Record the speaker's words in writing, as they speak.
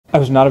I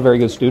was not a very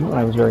good student when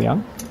I was very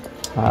young.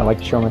 I like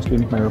to show my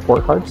students my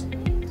report cards.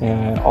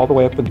 And all the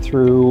way up and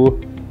through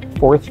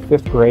 4th,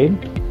 5th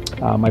grade,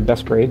 my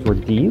best grades were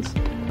D's.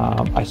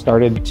 I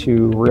started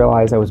to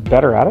realize I was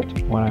better at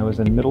it when I was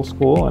in middle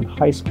school and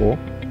high school.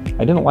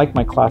 I didn't like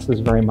my classes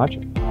very much.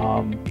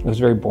 It was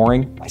very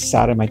boring. I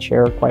sat in my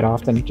chair quite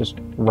often just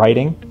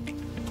writing.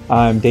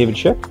 I'm David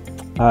Shick.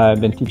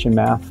 I've been teaching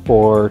math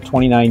for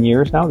 29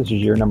 years now. This is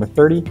year number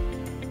 30.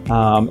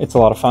 It's a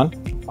lot of fun.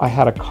 I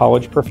had a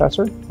college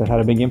professor that had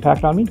a big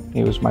impact on me.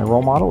 He was my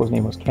role model. His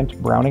name was Kent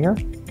Browninger.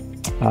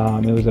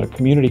 It was at a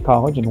community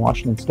college in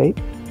Washington State.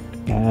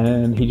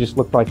 And he just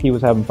looked like he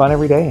was having fun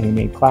every day, and he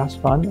made class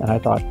fun. And I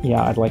thought,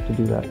 yeah, I'd like to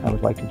do that. I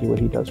would like to do what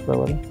he does for a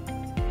living.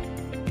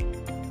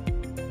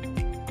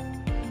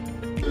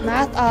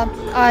 Math,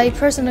 I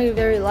personally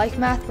very like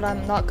math, but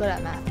I'm not good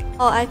at math.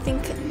 Oh, I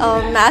think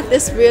math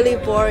is really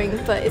boring,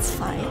 but it's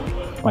fine.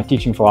 My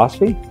teaching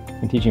philosophy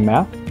and teaching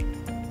math,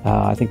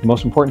 I think the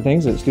most important thing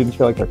is that students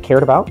feel like they're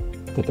cared about,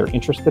 that they're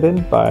interested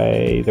in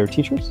by their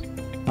teachers.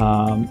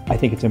 I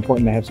think it's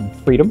important to have some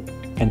freedom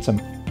and some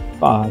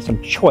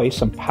choice,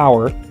 some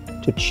power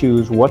to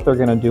choose what they're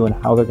going to do and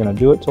how they're going to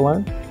do it to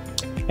learn.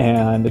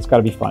 And it's got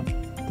to be fun.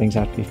 Things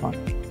have to be fun.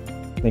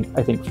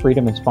 I think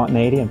freedom and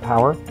spontaneity and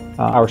power.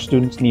 Our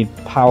students need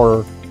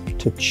power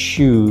to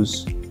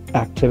choose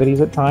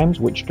activities at times,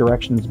 which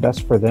direction is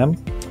best for them.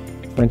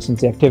 For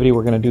instance, the activity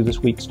we're going to do this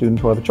week,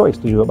 students will have a choice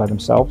to do it by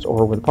themselves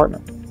or with a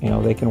partner. You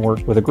know, they can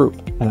work with a group,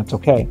 and that's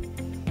okay.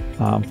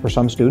 For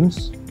some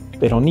students,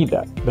 they don't need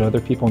that, but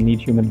other people need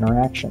human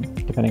interaction,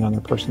 depending on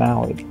their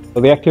personality.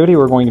 So the activity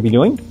we're going to be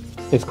doing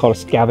is called a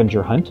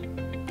scavenger hunt.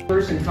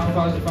 First and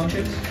composite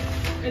functions.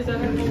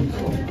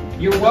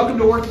 You're welcome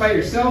to work by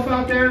yourself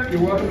out there.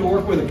 You're welcome to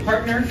work with a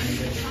partner.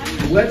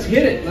 Let's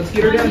hit it. Let's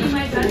get her done.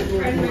 My best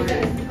friend, my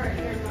best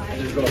partner.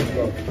 Let's go.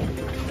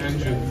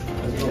 Let's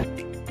go.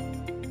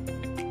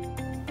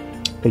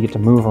 They get to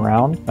move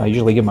around. I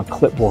usually give them a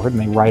clipboard,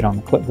 and they write on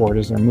the clipboard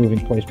as they're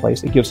moving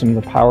place. It gives them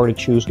the power to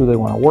choose who they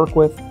want to work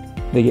with.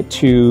 They get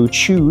to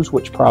choose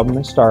which problem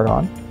they start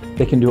on.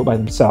 They can do it by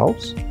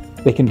themselves.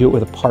 They can do it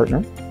with a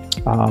partner.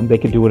 They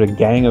can do it with a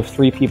gang of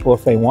 3 people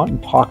if they want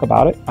and talk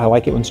about it. I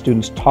like it when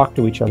students talk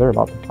to each other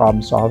about the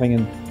problem solving,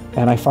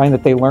 and I find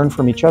that they learn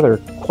from each other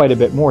quite a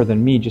bit more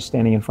than me just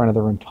standing in front of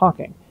the room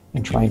talking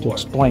and trying to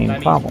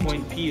explain problems.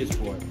 Point P is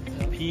for.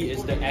 P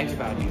is the X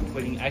value,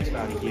 putting X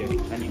value here,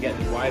 and you get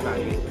the Y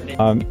value.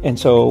 And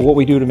so what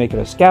we do to make it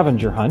a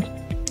scavenger hunt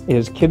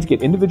is kids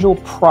get individual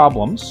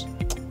problems.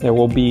 There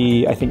will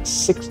be, I think,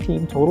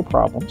 16 total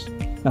problems.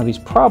 Now these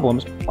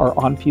problems are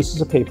on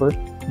pieces of paper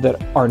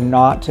that are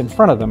not in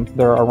front of them.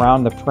 They're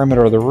around the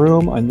perimeter of the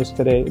room. In this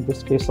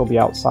case, they'll be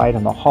outside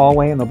in the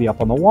hallway, and they'll be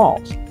up on the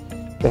walls.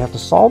 They have to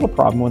solve a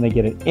problem. When they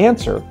get an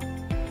answer,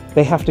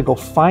 they have to go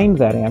find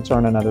that answer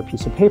on another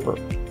piece of paper.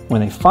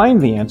 When they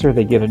find the answer,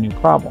 they get a new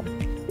problem.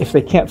 If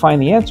they can't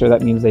find the answer,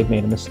 that means they've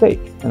made a mistake,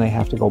 and they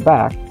have to go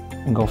back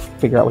and go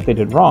figure out what they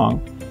did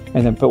wrong.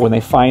 But when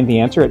they find the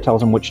answer, it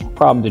tells them which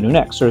problem to do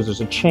next. So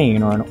there's a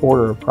chain or an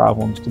order of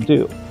problems to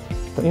do.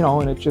 But,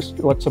 and it just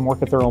lets them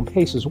work at their own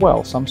pace as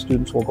well. Some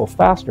students will go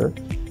faster.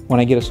 When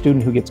I get a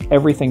student who gets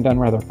everything done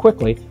rather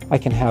quickly, I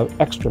can have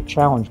extra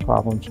challenge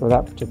problems for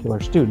that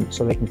particular student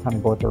so they can kind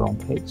of go at their own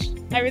pace.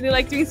 I really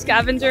like doing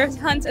scavenger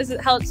hunts as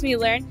it helps me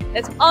learn.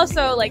 It's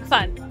also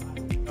fun.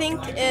 I think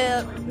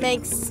it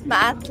makes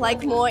math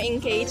more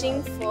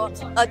engaging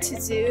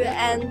to do,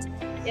 and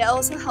it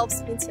also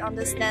helps me to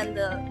understand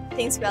the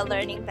things we are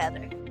learning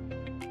better.